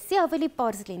 որպեսզի ավելի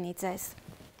պարզ լինի ձեզ։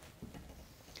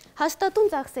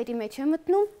 Հաստատուն ծախսերի մեջ է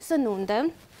մտնում սնունդը,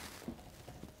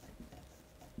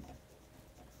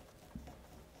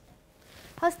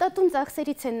 հաստատուն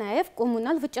ծախսերից է նաև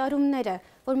կոմունալ վճարումները,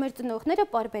 որ մեր ծնողները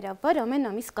պարբերաբար ամեն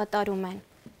ամիս կատարում են։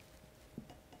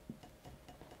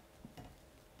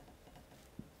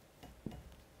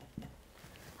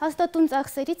 Հաստատուն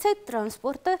ծախսերից է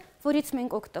տրանսպորտը, որից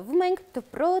մենք օգտվում ենք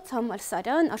դպրոց,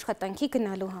 համալսարան, աշխատանքի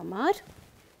գնալու համար։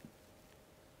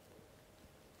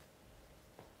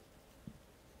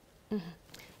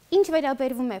 Ինչ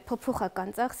վերաբերվում է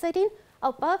փոփոխական ծախսերին,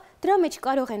 ապա դրա մեջ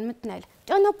կարող են մտնել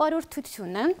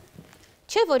ճանապարհորդությունը,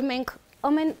 չէ որ մենք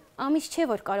ամեն ամիս չէ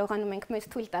որ կարողանում ենք մեզ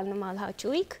թույլ տալ նման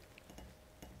հաճույք,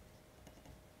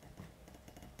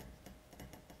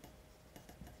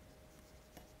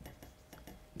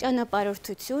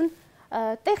 ճանապարհորդություն,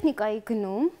 տեխնիկայի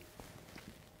գնում,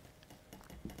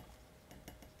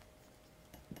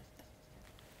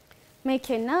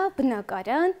 մեքենա,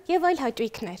 բնակարան եւ այլ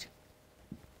հաճույքներ։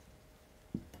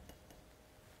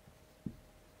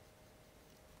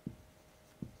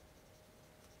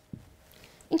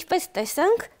 Ինչպես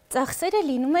տեսանք, ծախսերը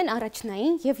լինում են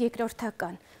առաջնային եւ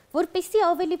երկրորդական։ Որպեսզի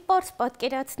ավելի պարզ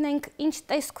պատկերացնենք, ինչ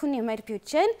տեսք ունի մեր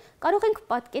բյուջեն, կարող ենք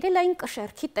պատկերել այն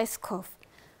կշեռքի տեսքով։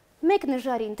 Մեկ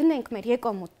նժարին դնենք մեր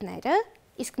եկամուտները,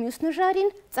 իսկ մյուս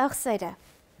նժարին ծախսերը։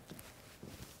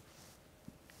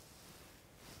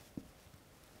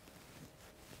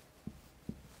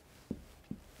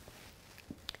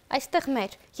 Այստեղ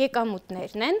մեր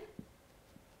եկամուտներն են,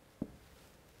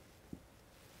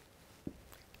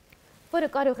 որը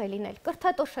կարող է լինել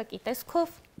կրթատոշակի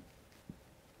տեսքով,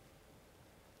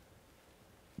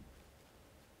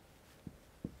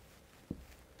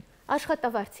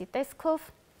 աշխատավարձի տեսքով,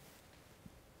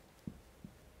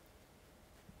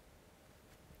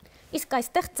 իսկ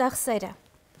այստեղ ծախսերը։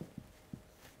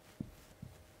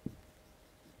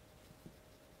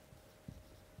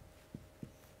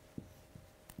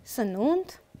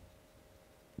 Սնունդ,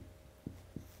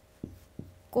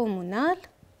 կոմունալ,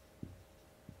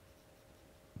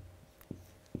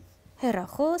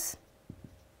 հեռախոս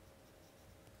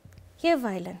եւ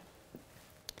այլն։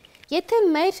 Եթե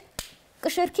մեր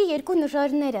կշեռքի երկու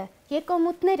նժարները,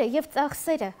 եկամուտները եւ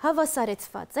ծախսերը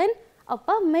հավասարեցված են,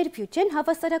 ապա մեր բյուջեն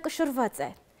հավասարակշռված է։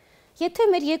 Եթե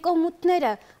մեր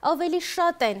եկամուտները ավելի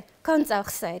շատ են, քան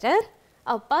ծախսերը,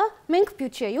 ապա մենք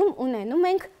բյուջեում ունենում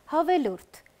ենք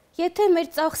հավելուրդ։ Եթե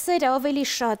մեր ծախսերը ավելի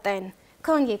շատ են,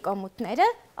 քան եկամուտները,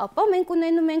 ապա մենք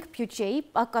ունենում ենք բյուջեի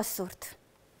պակասուրդ։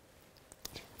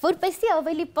 Որպեսզի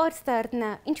ավելի պարզ դառնա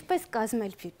ինչպես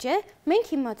կազմել բյուջե, մենք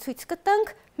հիմա ցույց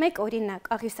կտանք մեկ օրինակ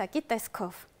աղյուսակի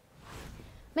տեսքով։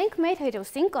 Մենք մեր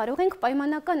հերոսին կարող ենք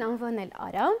պայմանական անվանել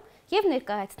Արամ եւ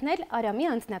ներկայացնել Արամի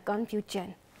անձնական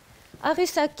բյուջեն։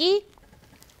 Աղյուսակի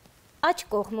աջ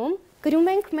կողմում գրում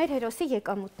ենք մեր հերոսի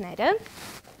եկամուտները,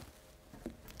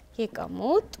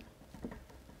 եկամուտ,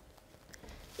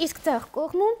 իսկ ձախ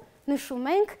կողմում նշում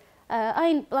ենք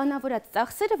այն պլանավորած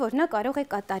ծախսերը, որ նա կարող է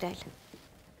կատարել։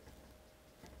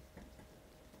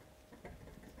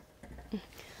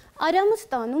 Արամը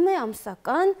ստանում է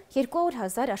ամսական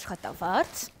 200,000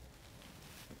 աշխատավարձ,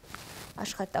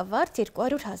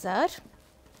 200,000,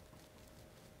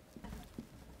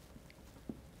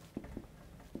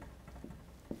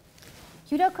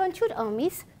 յուրաքանչյուր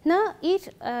ամիս նա իր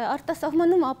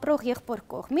արտասահմանում ապրող եղբոր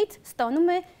կողմից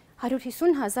ստանում է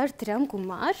 150,000 դրամ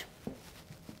գումար,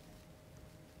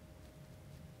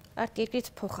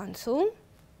 արտերկրից փոխանցում,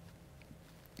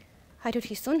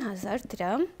 150,000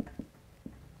 դրամ,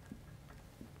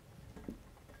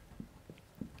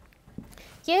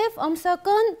 և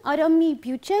ամսական Արամի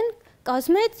բյուջեն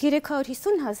կազմեց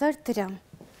 350,000 դրամ,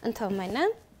 ընդամենը,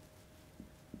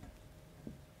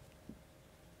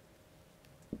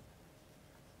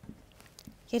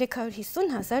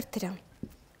 350,000 դրամ։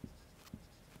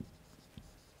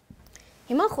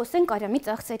 Հիմա խոսենք Արամի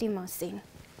ծախսերի մասին։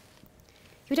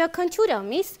 Յուրաքանչյուր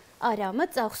ամիս Արամը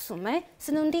ծախսում է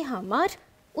սնունդի համար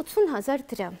 80,000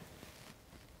 դրամ։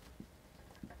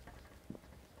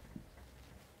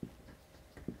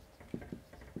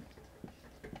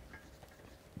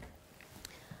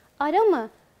 Արամը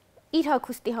իր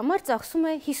հագուստի համար ծախսում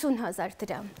է 50,000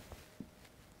 դրամ։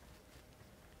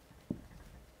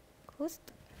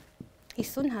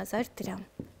 50,000 դրամ։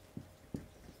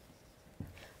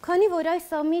 Քանի որ այս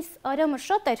ամիս Արամը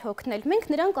շատ էր հոգնել,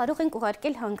 մենք նրան կարող ենք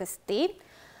ուղարկել հանգստի։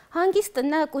 Հանգիստը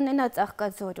նա կունենա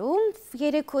Ծաղկաձորում,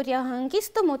 3-օրյա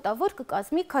հանգիստը մոտավոր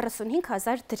կկազմի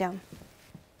 45,000 դրամ։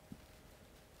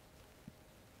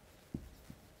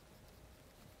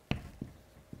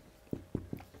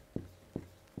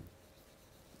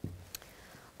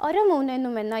 Արամը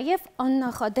ունենում է նաև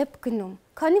աննախադեպ գնում,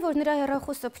 քանի որ նրա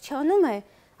հեռախոսը փչանում է,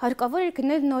 հարկավոր էր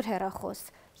գնել նոր հեռախոս,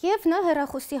 և նա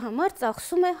հեռախոսի համար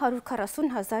ծախսում է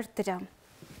 140,000 դրամ։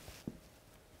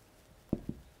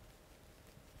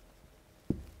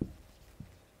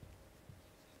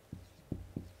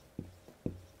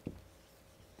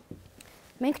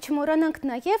 Մենք չմոռանանք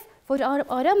նաև, որ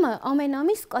Արամը ամեն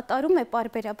ամիս կատարում է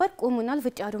պարբերաբար կոմունալ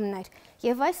վճարումներ,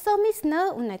 և այս ամիս նա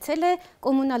ունեցել է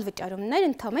կոմունալ վճարումներ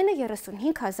ընդամենը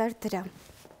 35,000 դրամ։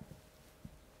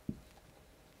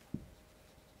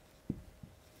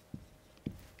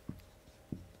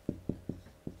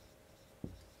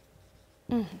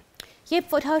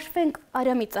 Երբ որ հաշվենք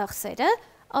Արամի ծախսերը,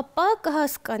 ապա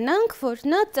կհասկանանք, որ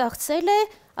նա ծախսել է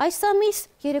այս ամիս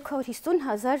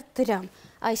 350,000 դրամ,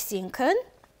 այսինքն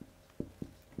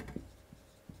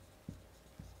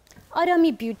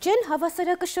Արամի բյուջեն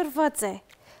հավասարակշռված է,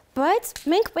 բայց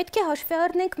մենք պետք է հաշվի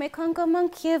առնենք մեկ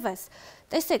հանգամանք ևս։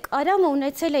 Տեսեք, Արամը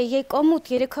ունեցել է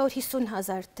եկամուտ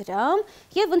 350,000 դրամ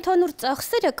և ընդհանուր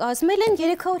ծախսերը կազմել են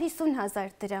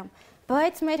 350,000 դրամ,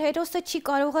 բայց մեր հերոսը չի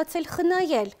կարողացել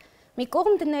խնայել, մի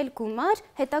կողմ դնել գումար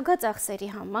հետագա ծախսերի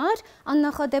համար,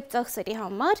 աննախադեպ ծախսերի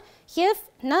համար և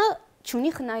նա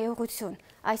չունի խնայողություն,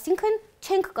 այսինքն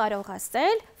չենք կարող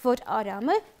ասել, որ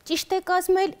Արամը ճիշտ է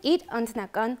կազմել իր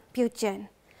անձնական բյուջեն։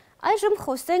 Այժմ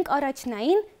խոսենք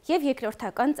առաջնային և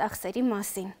երկրորդական ծախսերի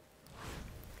մասին։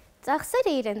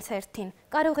 Ծախսերը իրենց հերթին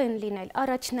կարող են լինել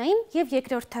առաջնային և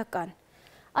երկրորդական։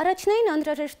 Առաջնային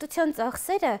անհրաժեշտության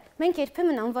ծախսերը մենք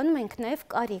երբեմն անվանում ենք նաև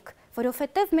կարիք,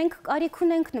 որովհետև մենք կարիք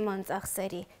ունենք նման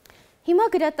ծախսերի։ Հիմա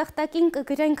գրատախտակին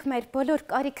կգրենք մեր բոլոր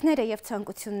կարիքները և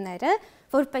ցանկությունները,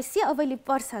 որպեսզի ավելի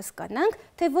պարզ հասկանանք,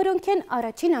 թե որոնք են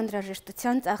առաջին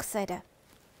անհրաժեշտության ծախսերը։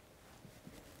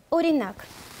 Օրինակ,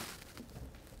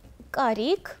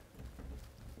 կարիք,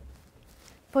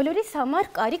 բոլորիս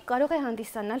համար կարիք կարող է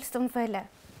հանդիսանալ սնվելը։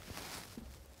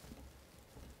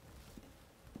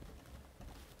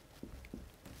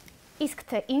 Իսկ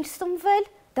թե ինչ սնվել,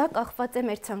 դա կախված է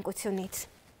մեր ցանկությունից։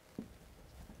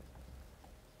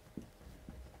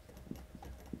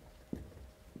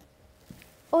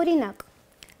 Օրինակ,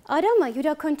 Արամը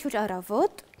յուրաքանչյուր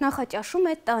առավոտ նախաճաշում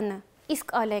է տանը,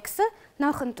 իսկ Ալեքսը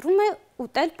նախընտրում է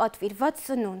ուտել պատվիրված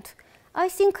սնունդ։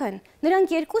 Այսինքն,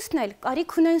 նրանք երկուսն էլ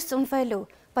կարիք ունեն սնվելու,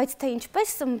 բայց թե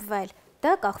ինչպես սնվել,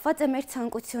 դա կախված է մեր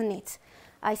ցանկությունից։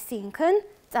 Այսինքն,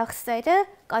 ծախսերը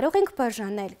կարող ենք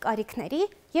բաժանել կարիքների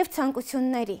և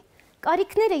ցանկությունների։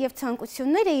 Կարիքները և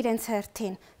ցանկությունները իրենց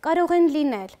հերթին կարող են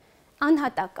լինել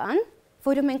անհատական,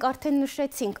 որը մենք արդեն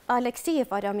նշեցինք Ալեքսի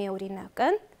և Արամի օրինակը,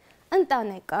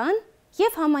 ընտանեկան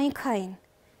և համայնքային։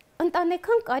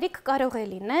 Ընտանեկան կարիք կարող է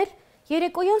լինել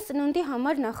երեկոյան սնունդի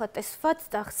համար նախատեսված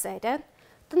ծախսերը,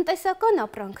 տնտեսական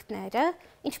ապրանքները,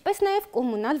 ինչպես նաև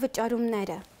կոմունալ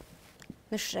վճարումները։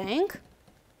 Նշենք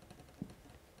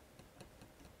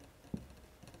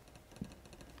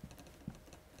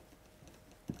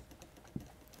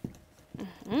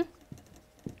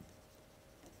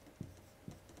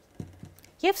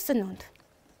և սնունդ։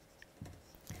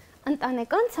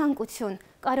 Ընտանեկան ցանկություն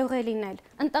կարող է լինել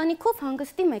ընտանիքով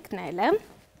հանգստի մեկնելը,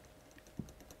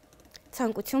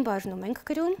 ցանկություն բաժնում ենք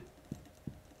գրում,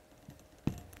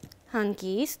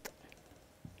 հանգիստ,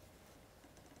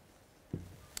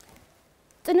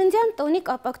 ծննդյան տոնի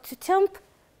կապակցությամբ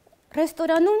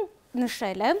ռեստորանում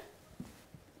նշելը,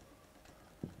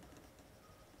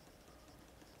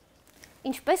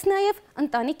 ինչպես նաև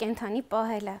ընտանի կենդանի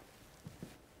պահելը։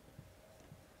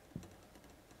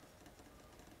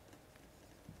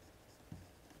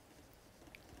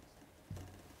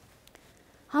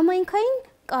 Համայնքային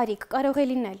կարիք կարող է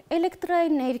լինել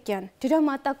էլեկտրաէներգիան,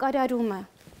 ջրամատակարարումը,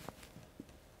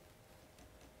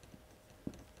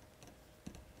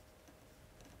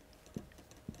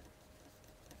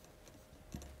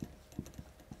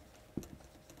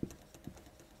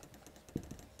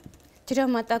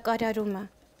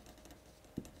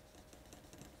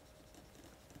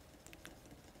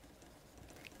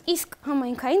 Իսկ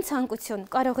համայնքային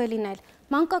ցանկություն կարող է լինել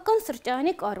մանկական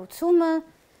սրճարանի կառուցումը,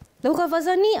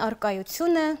 լողավազանի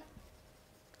առկայությունը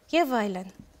և այլն։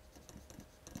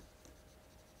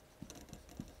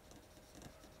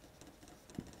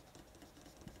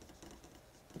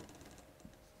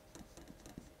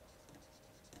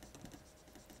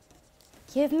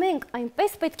 Եվ մենք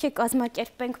այնպես պետք է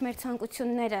կազմակերպենք մեր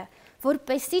ցանկությունները,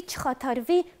 որպեսզի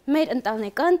չխաթարվի մեր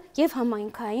ընտանեկան և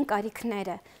համայնքային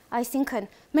կարիքները, այսինքն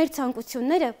մեր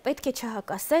ցանկությունները պետք է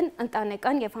չհակասեն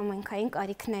ընտանեկան և համայնքային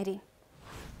կարիքներին։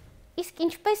 Իսկ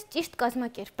ինչպես ճիշտ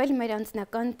կազմակերպել մեր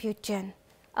անձնական բյուջեն։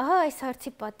 Ահա այս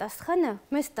հարցի պատասխանը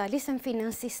մեզ տալիս են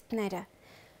ֆինանսիստները։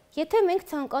 Եթե մենք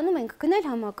ցանկանում ենք գնել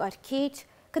համակարգիչ,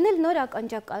 գնել նոր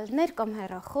ականջակալներ կամ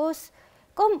հեռախոս,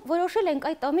 կամ որոշել ենք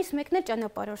այդ ամիս մեկնել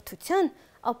ճանապարհորդության,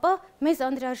 ապա մեզ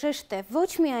անհրաժեշտ է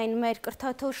ոչ միայն մեր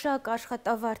կրթաթոշակ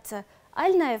աշխատավարձը,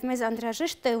 այլ նաև մեզ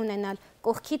անհրաժեշտ է ունենալ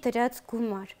կողքի դրած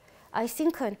գումար։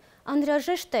 Այսինքն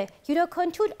անհրաժեշտ է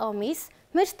յուրաքանչյուր ամիս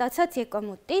մեր ստացած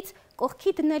եկամուտից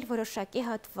կողքի դնել որոշակի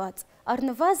հատված,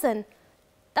 առնվազն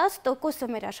 10%-ը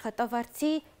մեր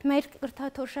աշխատավարձի, մեր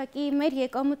կրթաթոշակի, մեր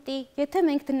եկամուտի, եթե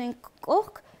մենք դնենք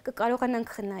կողք,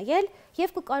 կկարողանանք խնայել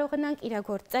և կկարողանանք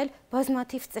իրագործել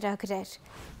բազմաթիվ ծրագրեր։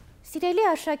 Սիրելի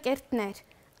աշակերտներ,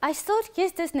 այսօր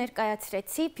ես ձեզ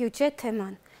ներկայացրեցի բյուջե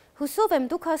թեման։ Հուսով եմ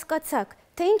դուք հասկացաք,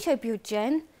 թե ինչ է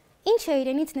բյուջեն, ինչ է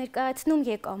իրենից ներկայացնում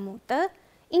եկամուտը,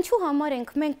 ինչու համար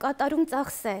ենք մենք կատարում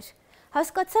ծախսեր,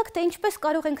 հասկացաք, թե ինչպես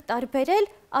կարող ենք տարբերել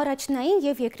առաջնային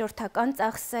և երկրորդական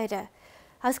ծախսերը,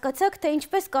 հասկացաք, թե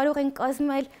ինչպես կարող ենք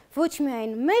կազմել ոչ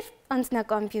միայն մեր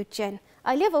անձնական բյուջեն,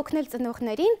 այլև օգնել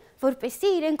ծնողներին,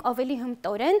 որպեսզի իրենք ավելի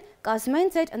հմտորեն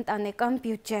կազմեն ձեր ընտանեկան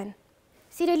բյուջեն։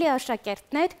 Սիրելի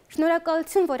աշակերտներ,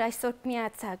 շնորհակալություն, որ այսօր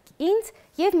միացաք ինձ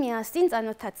և միասին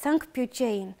ծանոթացանք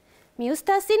բյուջեին։ Մյուս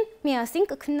դասին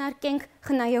միասին կքննարկենք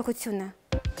խնայողությունը։